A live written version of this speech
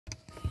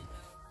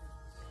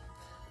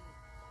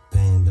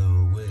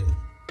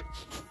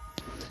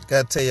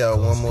Gotta tell y'all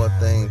one more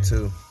thing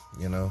too,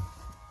 you know.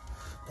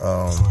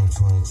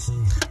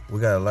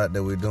 We got a lot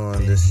that we're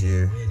doing this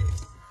year,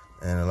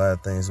 and a lot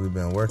of things we've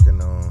been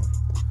working on.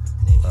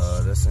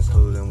 That's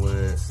including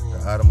with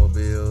the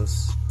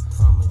automobiles,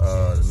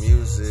 the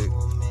music.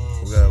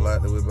 We got a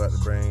lot that we're about to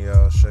bring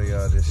y'all, show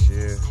y'all this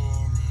year.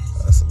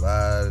 It's a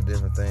lot of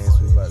different things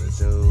we about to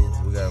do.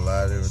 We got a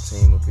lot of different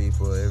team of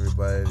people,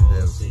 everybody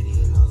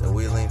that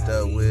we linked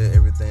up with,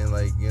 everything,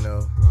 like, you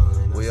know,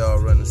 we all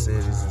run the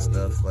cities and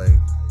stuff, like,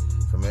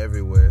 from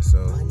everywhere. So,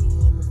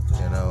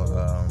 you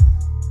know,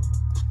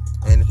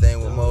 Anything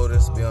with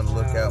Motors, be on the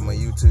lookout. My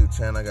YouTube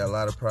channel, I got a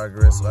lot of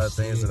progress, a lot of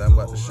things that I'm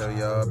about to show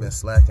y'all. I've been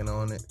slacking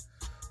on it.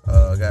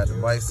 I got the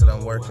bikes that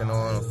I'm working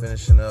on, I'm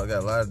finishing up.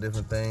 Got a lot of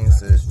different things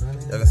that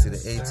y'all can see, the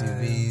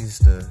ATVs,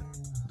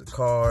 the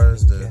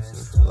cars,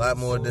 a lot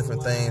more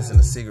different things in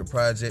the secret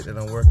project that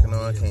I'm working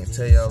on. I can't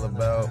tell y'all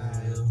about.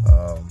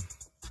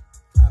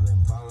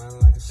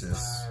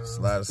 Just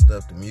a lot of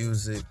stuff, the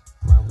music,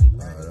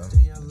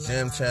 the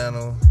gym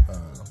channel,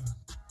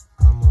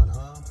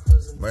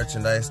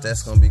 merchandise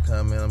that's gonna be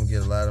coming. I'm gonna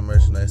get a lot of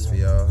merchandise for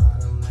y'all.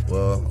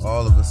 Well,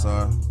 all of us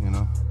are, you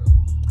know.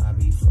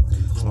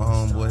 It's my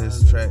homeboy,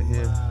 his track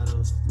here.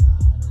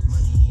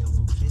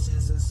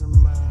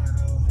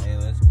 Hey,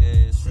 what's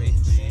good? It's Ray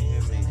for you,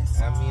 hear me?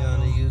 Got me on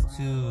the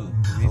YouTube.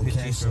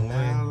 350 from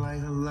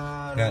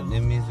Way. Got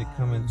new music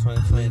coming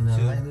 2022.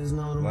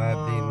 Live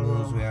big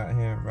moves, we out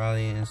here.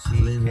 Raleigh and C,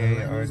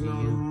 Carry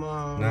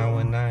RDU.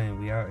 919,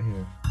 we out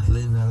here.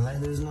 Damn,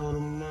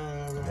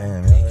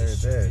 y'all heard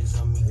that.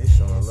 He's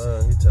showing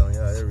love. He telling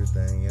y'all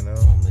everything, you know.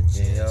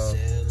 Getting y'all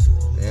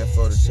the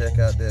info to check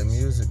out that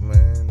music,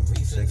 man.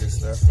 Check his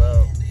stuff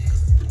out.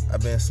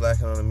 I've been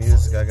slacking on the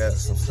music. I got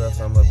some stuff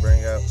I'm gonna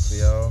bring out for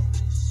y'all.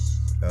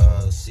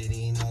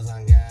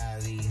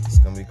 It's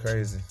gonna be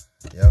crazy.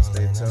 Y'all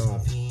stay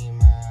tuned.